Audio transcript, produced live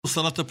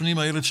שרת הפנים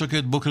איילת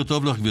שקד, בוקר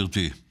טוב לך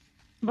גברתי.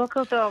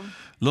 בוקר טוב.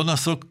 לא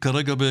נעסוק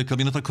כרגע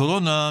בקבינט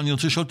הקורונה, אני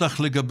רוצה לשאול אותך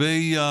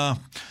לגבי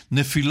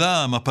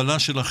הנפילה, המפלה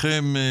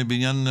שלכם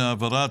בעניין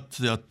העברת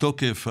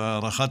התוקף,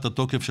 הערכת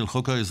התוקף של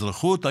חוק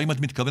האזרחות. האם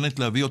את מתכוונת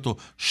להביא אותו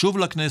שוב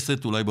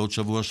לכנסת, אולי בעוד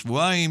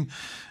שבוע-שבועיים,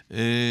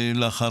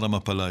 לאחר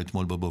המפלה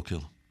אתמול בבוקר?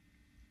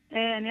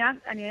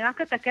 אני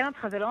רק אתקן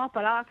אותך, זה לא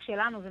מפלה רק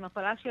שלנו, זה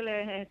מפלה של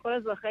כל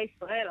אזרחי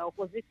ישראל.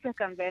 האופוזיציה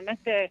כאן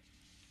באמת,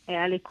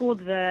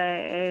 הליכוד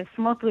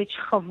וסמוטריץ'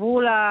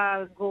 חוו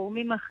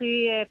לגורמים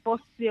הכי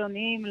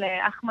פוסט-ציוניים,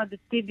 לאחמד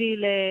טיבי,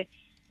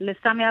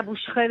 לסמי אבו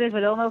שחאדה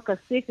ולעומר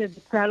כסיף,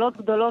 ובצהלות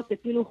גדולות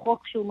הפילו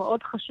חוק שהוא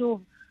מאוד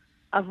חשוב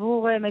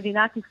עבור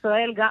מדינת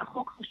ישראל,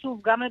 חוק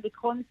חשוב גם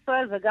לביטחון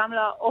ישראל וגם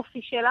לאופי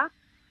שלה.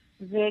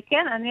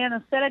 וכן, אני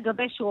אנסה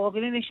לגבש רוב,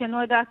 אם הם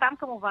ישנו את דעתם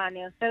כמובן,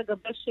 אני אנסה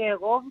לגבש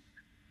רוב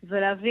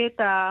ולהביא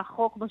את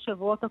החוק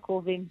בשבועות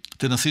הקרובים.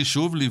 תנסי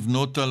שוב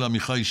לבנות על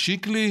עמיחי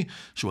שיקלי,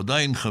 שהוא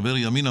עדיין חבר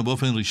ימינה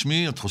באופן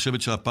רשמי, את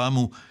חושבת שהפעם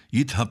הוא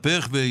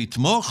יתהפך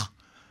ויתמוך?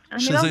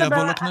 שזה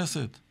יבוא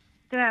לכנסת?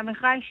 תראה,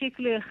 עמיחי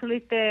שיקלי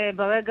החליט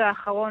ברגע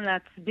האחרון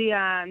להצביע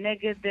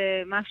נגד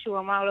מה שהוא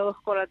אמר לאורך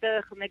כל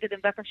הדרך, נגד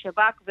עמדת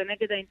השב"כ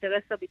ונגד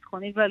האינטרס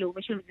הביטחוני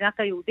והלאומי של מדינת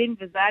היהודים,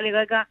 וזה היה לי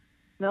רגע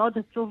מאוד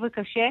עצוב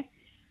וקשה.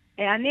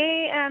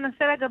 אני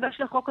אנסה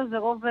לגבש לחוק הזה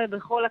רוב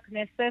בכל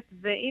הכנסת,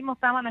 ואם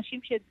אותם אנשים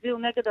שהצביעו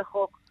נגד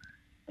החוק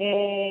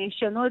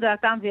ישנו את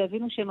דעתם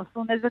ויבינו שהם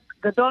עשו נזק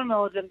גדול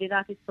מאוד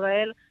למדינת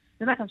ישראל,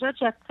 באמת, אני חושבת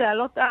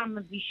שהצהלות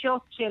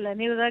המבישות של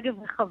ניר רגב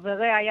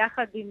וחבריה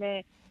יחד עם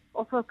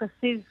עופר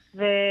כסיף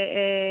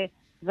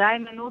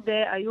ואיימן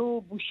עודה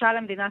היו בושה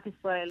למדינת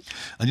ישראל.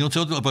 אני רוצה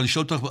אבל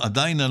לשאול אותך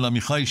עדיין על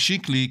עמיחי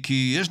שיקלי,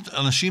 כי יש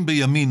אנשים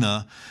בימינה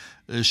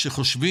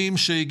שחושבים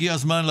שהגיע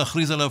הזמן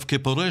להכריז עליו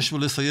כפורש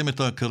ולסיים את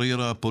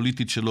הקריירה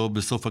הפוליטית שלו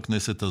בסוף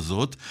הכנסת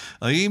הזאת.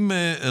 האם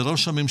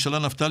ראש הממשלה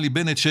נפתלי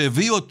בנט,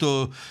 שהביא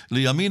אותו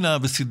לימינה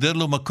וסידר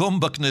לו מקום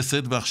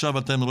בכנסת, ועכשיו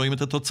אתם רואים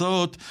את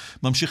התוצאות,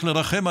 ממשיך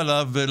לרחם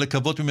עליו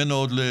ולקוות ממנו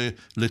עוד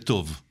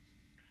לטוב?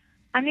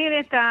 אני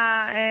את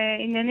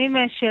העניינים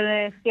של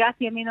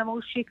סיעת ימינה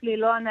מול שיקלי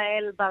לא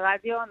אנהל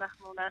ברדיו,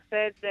 אנחנו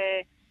נעשה את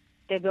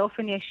זה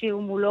באופן ישיר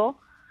מולו.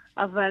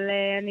 אבל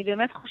אני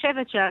באמת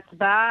חושבת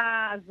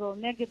שההצבעה הזו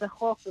נגד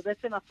החוק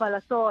ובעצם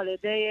הפעלתו על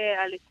ידי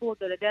הליכוד,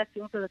 על ידי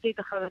הציונות הדתית,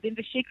 החרדים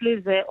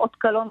ושיקלי, זה אות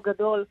קלון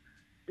גדול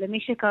למי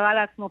שקרא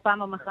לעצמו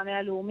פעם המחנה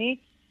הלאומי.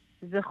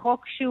 זה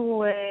חוק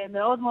שהוא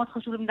מאוד מאוד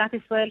חשוב למדינת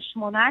ישראל.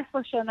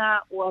 18 שנה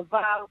הוא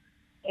עבר.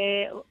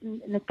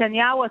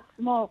 נתניהו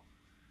עצמו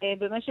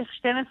במשך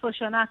 12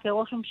 שנה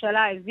כראש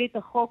ממשלה הביא את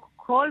החוק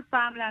כל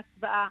פעם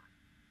להצבעה.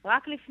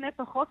 רק לפני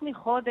פחות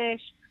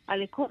מחודש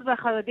הליכוד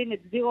והחרדים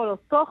הצביעו על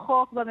אותו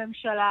חוק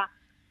בממשלה,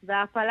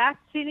 וההפלה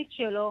הצינית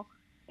שלו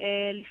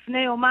לפני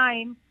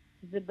יומיים,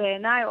 זה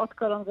בעיניי עוד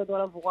קלון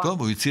גדול עבורם. טוב,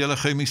 הוא הציע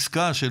לכם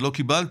עסקה שלא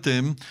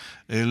קיבלתם,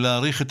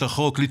 להאריך את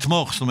החוק,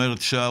 לתמוך, זאת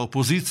אומרת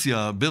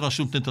שהאופוזיציה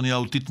בראשות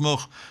נתניהו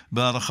תתמוך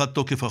בהארכת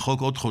תוקף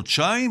החוק עוד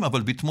חודשיים,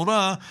 אבל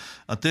בתמורה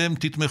אתם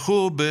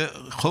תתמכו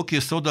בחוק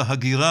יסוד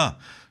ההגירה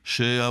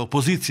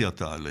שהאופוזיציה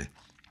תעלה.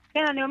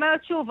 כן, אני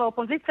אומרת שוב,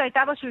 האופוזיציה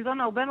הייתה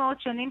בשלטון הרבה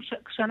מאוד שנים,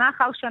 שנה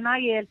אחר שנה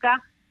היא העלתה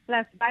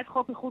להצבעה את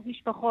חוק איחוד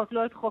משפחות,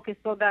 לא את חוק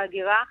יסוד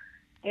ההגירה.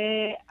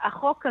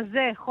 החוק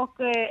הזה,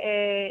 חוק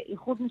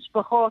איחוד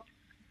משפחות,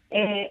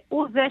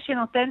 הוא זה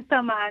שנותן את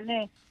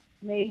המענה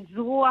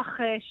מאזרוח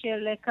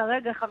של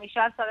כרגע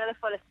 15,000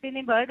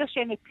 פלסטינים. ברגע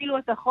שהם הפילו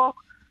את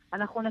החוק,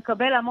 אנחנו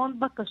נקבל המון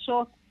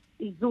בקשות,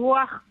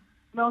 אזרוח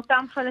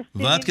מאותם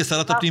פלסטינים. ואת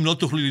כשרת הפנים לא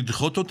תוכלי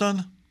לדחות אותן?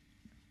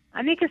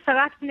 אני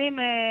כשרת פנים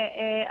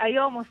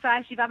היום עושה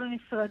ישיבה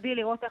במשרדי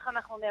לראות איך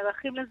אנחנו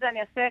נערכים לזה. אני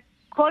אעשה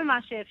כל מה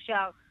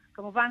שאפשר,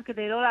 כמובן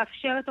כדי לא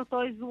לאפשר את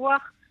אותו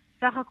אזרוח.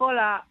 סך הכל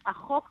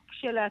החוק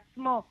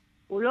כשלעצמו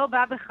הוא לא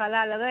בא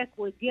בחלל ריק,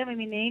 הוא הגיע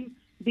ממניעים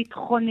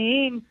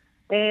ביטחוניים.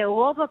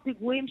 רוב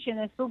הפיגועים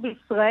שנעשו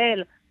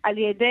בישראל על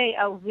ידי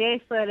ערביי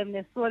ישראל הם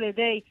נעשו על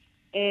ידי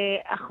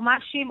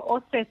אחמ"שים או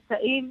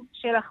צאצאים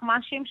של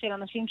אחמ"שים, של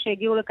אנשים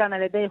שהגיעו לכאן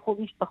על ידי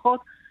איחוד משפחות.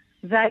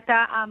 זו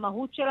הייתה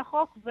המהות של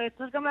החוק,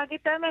 וצריך גם להגיד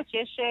את האמת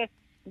שיש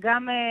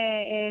גם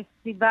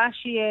סיבה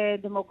שהיא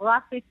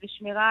דמוגרפית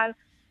ושמירה על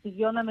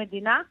שוויון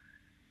המדינה.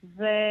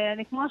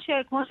 ואני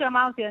כמו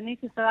שאמרתי, אני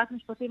כשרת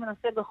משפטים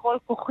מנסה בכל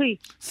כוחי.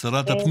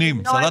 שרת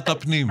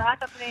הפנים.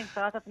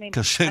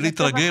 קשה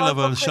להתרגל,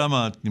 אבל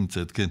שמה את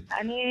נמצאת, כן.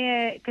 אני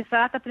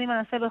כשרת הפנים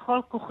מנסה בכל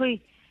כוחי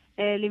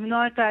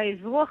למנוע את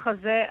האזרוח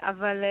הזה,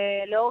 אבל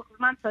לאורך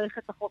זמן צריך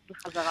את החוק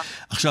בחזרה.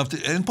 עכשיו,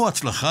 אין פה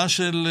הצלחה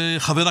של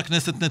חבר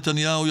הכנסת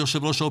נתניהו,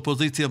 יושב ראש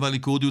האופוזיציה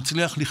והליכוד, הוא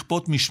הצליח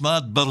לכפות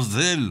משמעת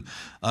ברזל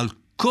על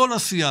כל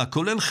עשייה,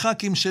 כולל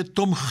ח"כים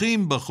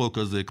שתומכים בחוק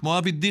הזה, כמו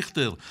אבי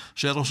דיכטר,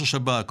 שהיה ראש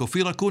השב"כ,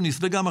 אופיר אקוניס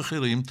וגם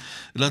אחרים,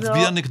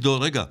 להצביע נגדו.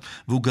 רגע,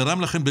 והוא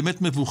גרם לכם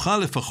באמת מבוכה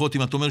לפחות,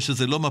 אם את אומר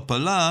שזה לא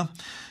מפלה.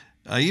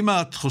 האם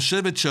את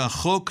חושבת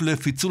שהחוק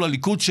לפיצול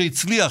הליכוד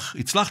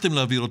הצלחתם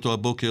להעביר אותו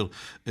הבוקר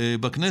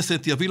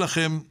בכנסת, יביא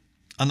לכם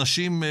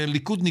אנשים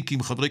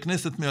ליכודניקים, חברי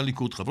כנסת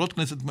מהליכוד, חברות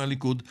כנסת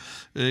מהליכוד,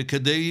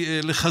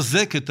 כדי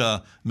לחזק את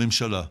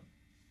הממשלה?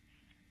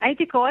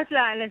 הייתי קוראת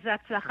לזה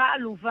הצלחה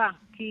עלובה,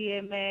 כי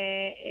הם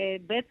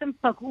בעצם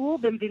פגעו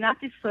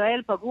במדינת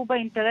ישראל, פגעו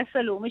באינטרס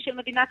הלאומי של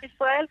מדינת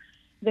ישראל,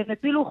 והם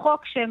הפילו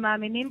חוק שהם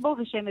מאמינים בו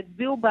ושהם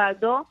הצביעו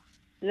בעדו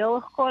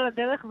לאורך כל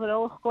הדרך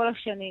ולאורך כל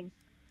השנים.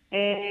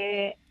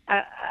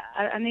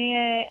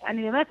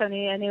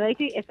 אני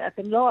ראיתי,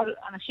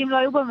 אנשים לא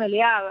היו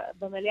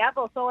במליאה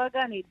באותו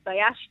רגע אני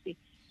התביישתי,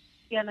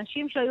 כי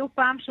אנשים שהיו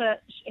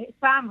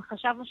פעם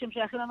חשבנו שהם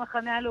שייכים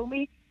למחנה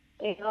הלאומי,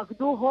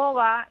 רקדו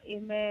הורה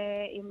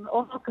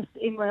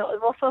עם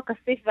עופר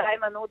כסיף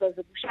ואיימן עודה.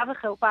 זה בושה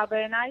וחרפה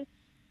בעיניי.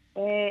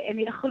 הם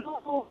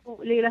יכלו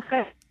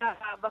להילחם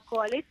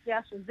בקואליציה,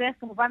 שזה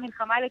כמובן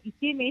מלחמה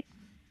לגיטימית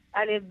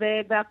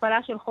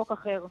בהפלה של חוק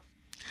אחר.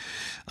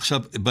 עכשיו,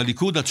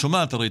 בליכוד את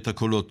שומעת הרי את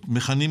הקולות,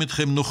 מכנים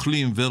אתכם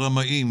נוכלים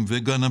ורמאים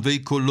וגנבי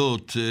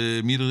קולות.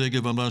 מירי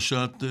רגב אמרה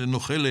שאת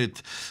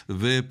נוכלת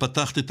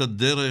ופתחת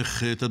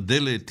את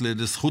הדלת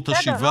לזכות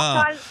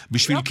השיבה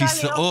בשביל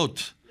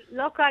כיסאות.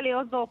 לא קל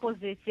להיות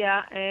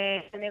באופוזיציה,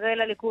 נראה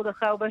לליכוד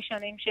אחרי הרבה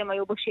שנים שהם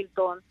היו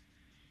בשלטון,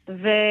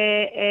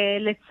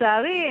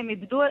 ולצערי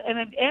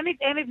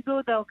הם איבדו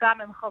את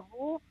דרכם, הם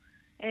חוו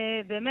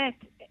באמת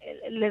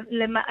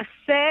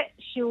למעשה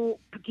שהוא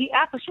פגיעה,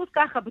 פשוט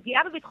ככה,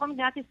 פגיעה בביטחון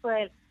מדינת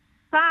ישראל.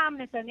 פעם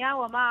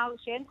נתניהו אמר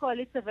שאין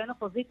קואליציה ואין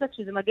אופוזיציה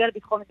כשזה מגיע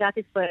לביטחון מדינת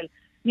ישראל.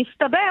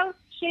 מסתבר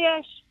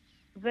שיש,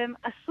 והם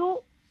עשו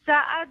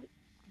צעד,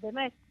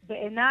 באמת,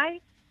 בעיניי,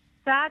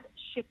 צעד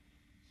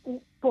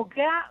הוא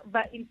פוגע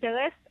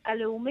באינטרס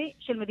הלאומי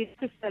של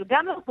מדינת ישראל.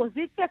 גם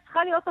לאופוזיציה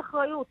צריכה להיות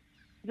אחריות.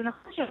 זה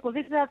נכון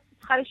שהאופוזיציה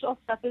צריכה לשאוף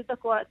להפיל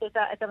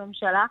את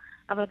הממשלה,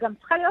 אבל גם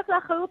צריכה להיות לה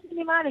אחריות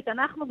מינימלית.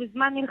 אנחנו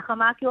בזמן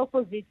מלחמה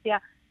כאופוזיציה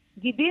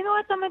גיבינו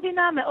את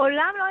המדינה,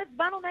 מעולם לא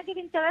הצבענו נגד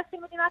אינטרס של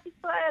מדינת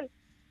ישראל.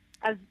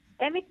 אז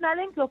הם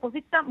מתנהלים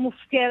כאופוזיציה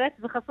מופקרת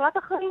וחסרת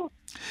אחריות.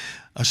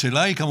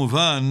 השאלה היא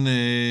כמובן,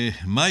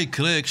 מה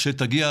יקרה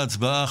כשתגיע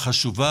ההצבעה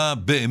החשובה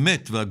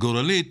באמת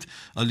והגורלית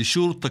על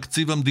אישור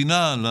תקציב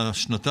המדינה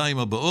לשנתיים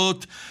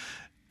הבאות?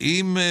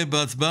 אם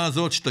בהצבעה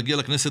הזאת שתגיע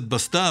לכנסת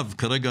בסתיו,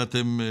 כרגע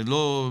אתם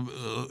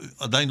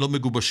עדיין לא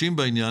מגובשים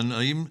בעניין,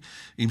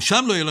 אם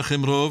שם לא יהיה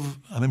לכם רוב,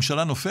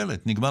 הממשלה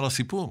נופלת, נגמר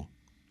הסיפור.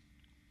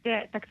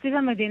 תקציב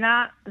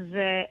המדינה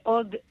זה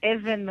עוד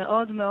אבן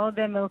מאוד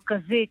מאוד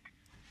מרכזית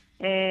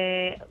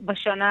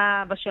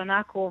בשנה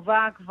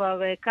הקרובה.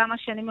 כבר כמה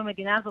שנים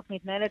המדינה הזאת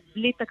מתנהלת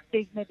בלי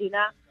תקציב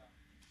מדינה,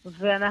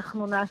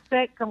 ואנחנו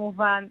נעשה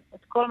כמובן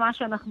את כל מה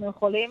שאנחנו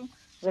יכולים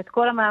ואת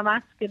כל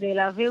המאמץ כדי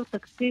להעביר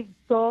תקציב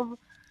טוב,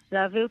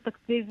 להעביר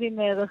תקציב עם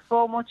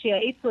רפורמות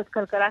שיעיצו את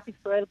כלכלת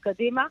ישראל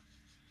קדימה,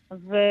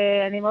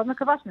 ואני מאוד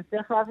מקווה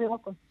שנצליח להעביר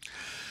אותו.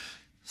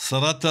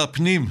 שרת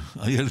הפנים,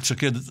 איילת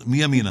שקד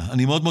מימינה,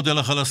 אני מאוד מודה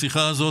לך על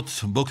השיחה הזאת,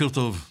 בוקר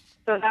טוב.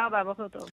 תודה רבה, בוקר טוב.